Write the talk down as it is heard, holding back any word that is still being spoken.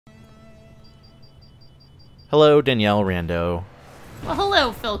Hello, Danielle Rando. Well,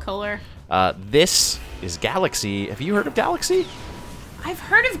 hello, Phil Kohler. This is Galak-Z. Have you heard of Galak-Z? I've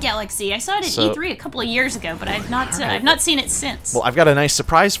heard of Galak-Z. I saw it at E3 a couple of years ago, but I've not seen it since. Well, I've got a nice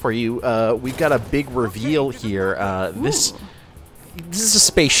surprise for you. We've got a big reveal here. This is a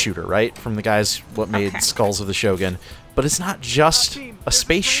space shooter, right? From the guys what made Skulls of the Shogun. But it's not just a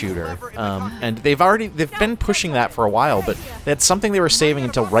space shooter, and they've been pushing that for a while. But that's something they were saving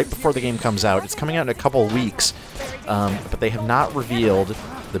until right before the game comes out. It's coming out in a couple of weeks, but they have not revealed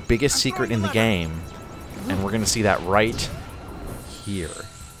the biggest secret in the game, and we're going to see that right here.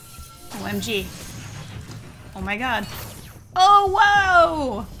 OMG! Oh my God!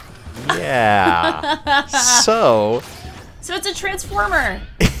 Oh whoa! Yeah. So it's a transformer.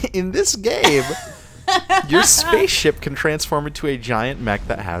 In this game, your spaceship can transform into a giant mech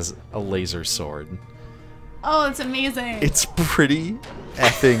that has a laser sword. Oh, it's amazing. It's pretty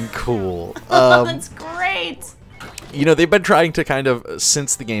effing cool. That's great. You know, they've been trying to kind of,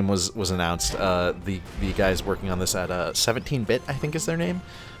 since the game was announced, the guys working on this at 17-bit, I think is their name.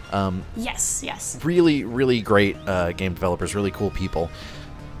 Yes. Really, really great game developers, really cool people.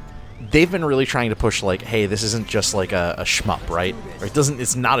 They've been really trying to push, like, hey, this isn't just like a shmup, right? Or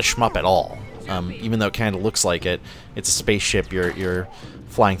it's not a shmup at all. Even though it kind of looks like it. It's a spaceship. You're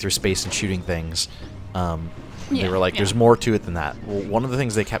flying through space and shooting things. They were like, there's more to it than that. Well, one of the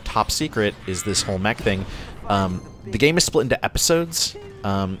things they kept top secret is this whole mech thing. The game is split into episodes.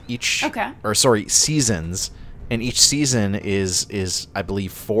 Seasons. And each season is I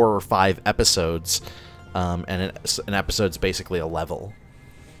believe 4 or 5 episodes. And an episode's basically a level.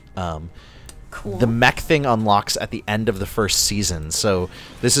 Cool. The mech thing unlocks at the end of the first season, so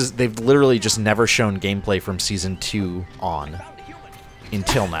they've literally just never shown gameplay from season 2 on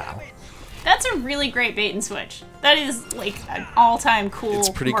until now. That's a really great bait and switch. That is like an all-time cool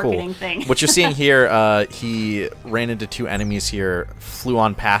marketing thing. What you're seeing here, he ran into 2 enemies here, flew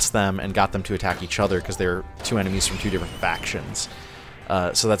on past them, and got them to attack each other because they're 2 enemies from 2 different factions.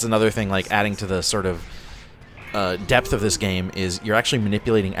 So that's another thing, like adding to the sort of depth of this game is you're actually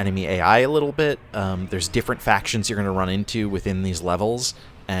manipulating enemy AI a little bit. There's different factions you're going to run into within these levels,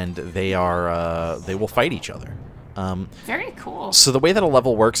 and they will fight each other. Very cool. So the way that a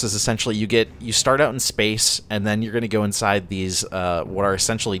level works is essentially you start out in space, and then you're going to go inside these what are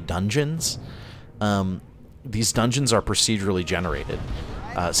essentially dungeons. These dungeons are procedurally generated.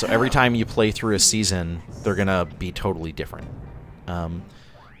 So every time you play through a season, they're going to be totally different.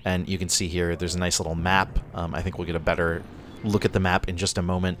 And you can see here, there's a nice little map. I think we'll get a better look at the map in just a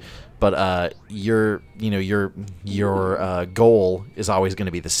moment. But your goal is always going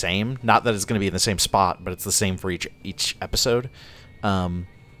to be the same. Not that it's going to be in the same spot, but it's the same for each episode.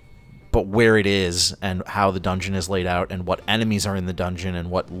 But where it is and how the dungeon is laid out and what enemies are in the dungeon and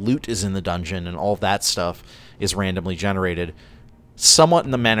what loot is in the dungeon and all of that stuff is randomly generated, somewhat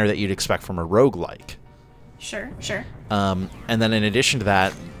in the manner that you'd expect from a roguelike. Sure. And then in addition to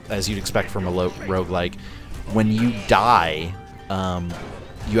that, as you'd expect from a roguelike, when you die,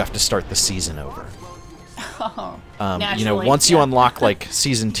 you have to start the season over. You know, once you unlock like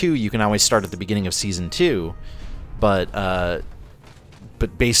season 2, you can always start at the beginning of season 2, but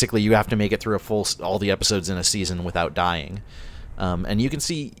basically you have to make it through all the episodes in a season without dying. And you can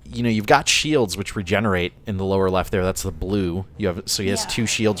see, you know, you've got shields which regenerate in the lower left there. That's the blue. So he has 2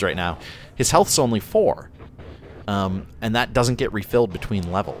 shields right now. His health's only 4. And that doesn't get refilled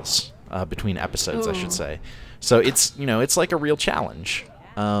between levels, between episodes, I should say. So it's, you know, it's like a real challenge.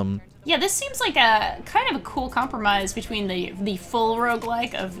 Yeah, this seems like a kind of a cool compromise between the full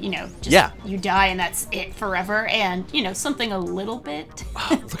roguelike of, you know, just you die and that's it forever, and, you know, something a little bit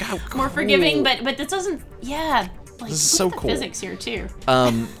look how cool. more forgiving, but that doesn't, like, this is so look at the cool. physics here too.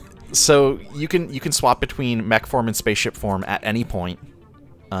 So you can swap between mech form and spaceship form at any point.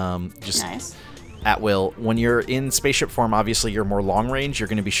 Just nice. At will. When you're in spaceship form, obviously you're more long range. You're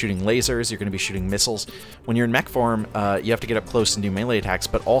going to be shooting lasers. You're going to be shooting missiles. When you're in mech form, you have to get up close and do melee attacks,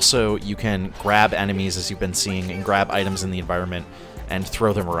 but also you can grab enemies, as you've been seeing, and grab items in the environment and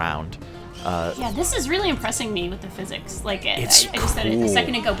throw them around. Yeah, this is really impressing me with the physics. Like, I just said it cool. a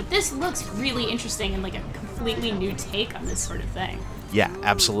second ago, but this looks really interesting and like a completely new take on this sort of thing. Yeah,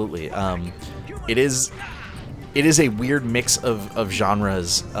 absolutely. It is a weird mix of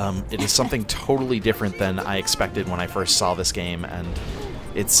genres. It is something totally different than I expected when I first saw this game, and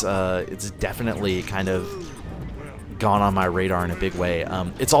it's definitely kind of gone on my radar in a big way.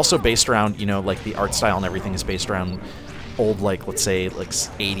 It's also based around, you know, like the art style and everything is based around old, like, let's say, like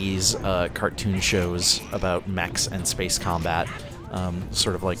 80s cartoon shows about mechs and space combat,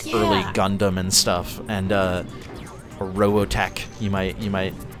 sort of like early Gundam and stuff, and or Robotech, you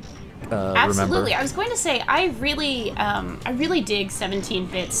might Absolutely. remember. I was going to say I really dig 17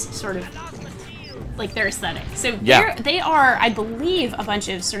 bits sort of like their aesthetic. So they are, I believe, a bunch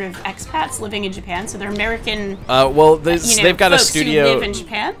of sort of expats living in Japan. So they're American. Well, they've got a studio. Who live in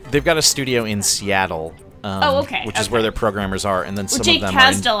Japan. They've got a studio in Seattle. Which is where their programmers are, and then some Jake of them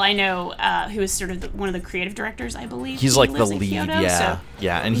Kasdal, I know, who is sort of one of the creative directors, I believe. He's like the lead, Kyoto,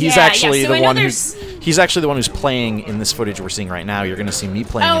 and he's actually the one he's actually the one who's playing in this footage we're seeing right now. You're going to see me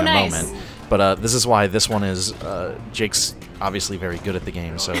playing in a moment, but this is why this one is Jake's obviously very good at the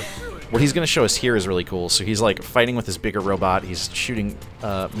game. So what he's going to show us here is really cool. So he's like fighting with this bigger robot. He's shooting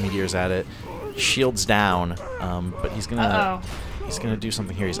meteors at it, shields down, but he's gonna. He's going to do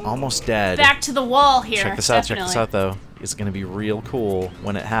something here. He's almost dead. Back to the wall here. Check this out. Check this out, though. It's going to be real cool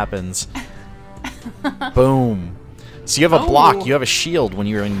when it happens. Boom. So you have a block. You have a shield when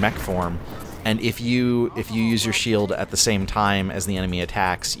you're in mech form. And if you use your shield at the same time as the enemy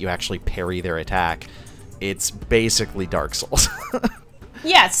attacks, you actually parry their attack. It's basically Dark Souls.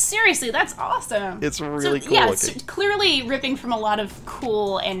 Yeah, seriously. That's awesome. It's really cool looking. It's clearly ripping from a lot of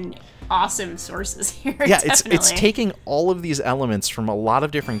cool and awesome sources here. Yeah, it's taking all of these elements from a lot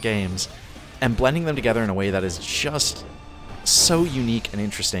of different games and blending them together in a way that is just so unique and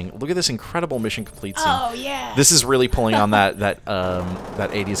interesting. Look at this incredible mission complete scene. Oh yeah. This is really pulling on that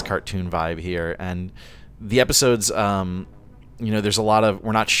 80s cartoon vibe here, and the episodes. There's a lot of.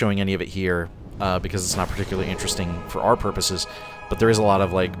 We're not showing any of it here because it's not particularly interesting for our purposes, but there is a lot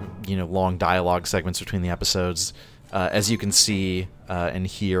of long dialogue segments between the episodes. As you can see and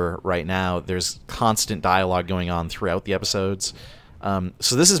hear right now, there's constant dialogue going on throughout the episodes.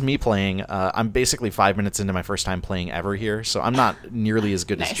 So this is me playing. I'm basically 5 minutes into my first time playing ever here, so I'm not nearly as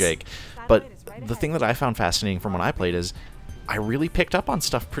good as Jake. But the thing that I found fascinating from when I played is I really picked up on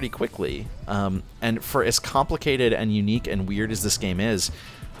stuff pretty quickly. And for as complicated and unique and weird as this game is,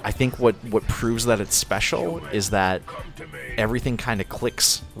 I think what proves that it's special is that everything kind of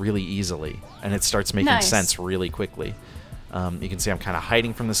clicks really easily, and it starts making sense really quickly. You can see I'm kind of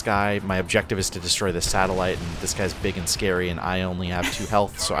hiding from this guy. My objective is to destroy the satellite, and this guy's big and scary, and I only have 2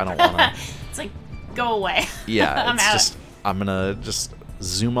 health, so I don't want to... It's like, go away. Yeah, I'm going to just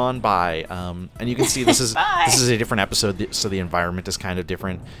zoom on by. And you can see this is a different episode, so the environment is kind of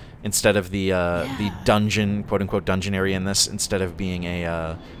different. Instead of the dungeon, quote-unquote dungeon area in this, instead of being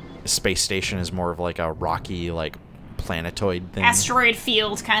a space station, is more of like a rocky, like, planetoid thing. Asteroid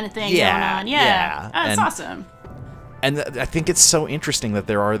field kind of thing going on. Yeah. Oh, that's awesome. And I think it's so interesting that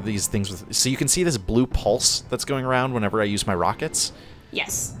there are these things with... So you can see this blue pulse that's going around whenever I use my rockets.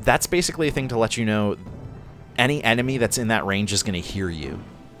 Yes. That's basically a thing to let you know any enemy that's in that range is going to hear you.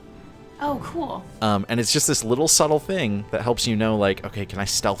 Oh, cool. And it's just this little subtle thing that helps you know, like, okay, can I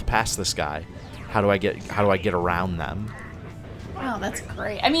stealth past this guy? How do I get around them? Wow, that's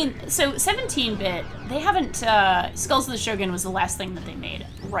great. I mean, so 17-bit, they haven't... Skulls of the Shogun was the last thing that they made,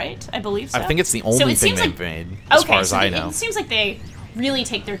 right? I believe so. I think it's the only thing they've made, as far as I know. It seems like they really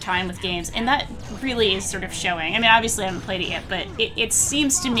take their time with games, and that really is sort of showing. I mean, obviously I haven't played it yet, but it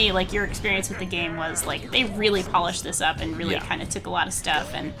seems to me like your experience with the game was, like, they really polished this up and really kind of took a lot of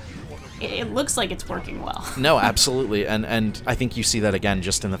stuff, and it looks like it's working well. No, absolutely, and I think you see that again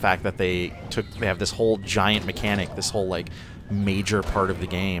just in the fact that they have this whole giant mechanic, this whole, like, major part of the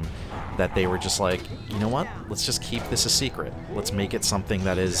game that they were just like, you know what? Let's just keep this a secret. Let's make it something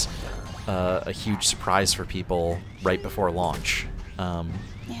that is a huge surprise for people right before launch.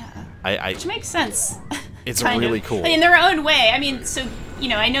 Which makes sense. It's really cool. In their own way. I mean, so,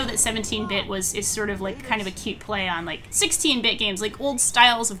 I know that 17-bit is sort of like kind of a cute play on like 16-bit games, like old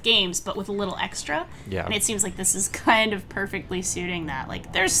styles of games, but with a little extra. Yeah. And it seems like this is kind of perfectly suiting that.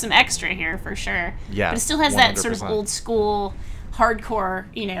 Like, there's some extra here for sure. Yeah. But it still has 100%. That sort of old school, hardcore,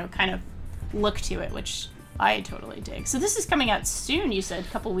 kind of look to it, which I totally dig. So this is coming out soon, you said, a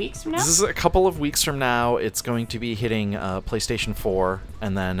couple weeks from now? This is a couple of weeks from now. It's going to be hitting PlayStation 4,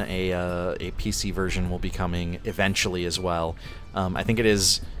 and then a PC version will be coming eventually as well. I think it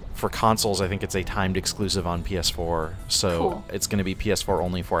is, for consoles, I think it's a timed exclusive on PS4, so It's going to be PS4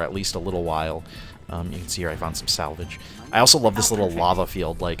 only for at least a little while. You can see here I found some salvage. I also love this little lava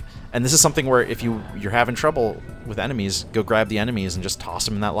field, and this is something where if you're having trouble with enemies, go grab the enemies and just toss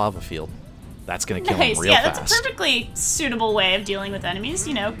them in that lava field. That's going to kill them real fast. That's a perfectly suitable way of dealing with enemies.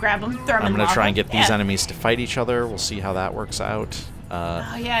 Grab them, throw them in lava. I'm going to try and get these enemies to fight each other. We'll see how that works out.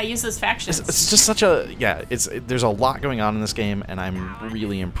 Use those factions. It's just such a... Yeah, there's a lot going on in this game, and I'm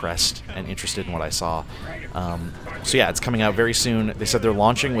really impressed and interested in what I saw. So yeah, it's coming out very soon. They said they're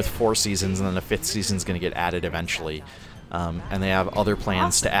launching with 4 seasons, and then the 5th season's going to get added eventually. And they have other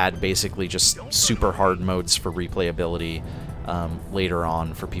plans to add basically just super hard modes for replayability. later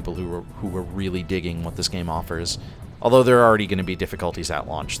on for people who were really digging what this game offers. Although there are already going to be difficulties at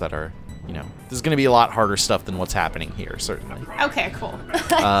launch that are, there's going to be a lot harder stuff than what's happening here, certainly. Okay, cool.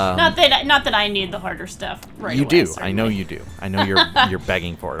 Not that I need the harder stuff right You away, do. certainly. I know you do. I know you're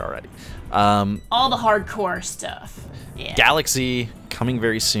begging for it already. All the hardcore stuff. Yeah. Galak-Z coming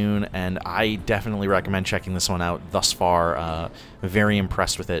very soon, and I definitely recommend checking this one out. Thus far, very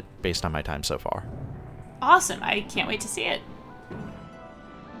impressed with it based on my time so far. Awesome. I can't wait to see it.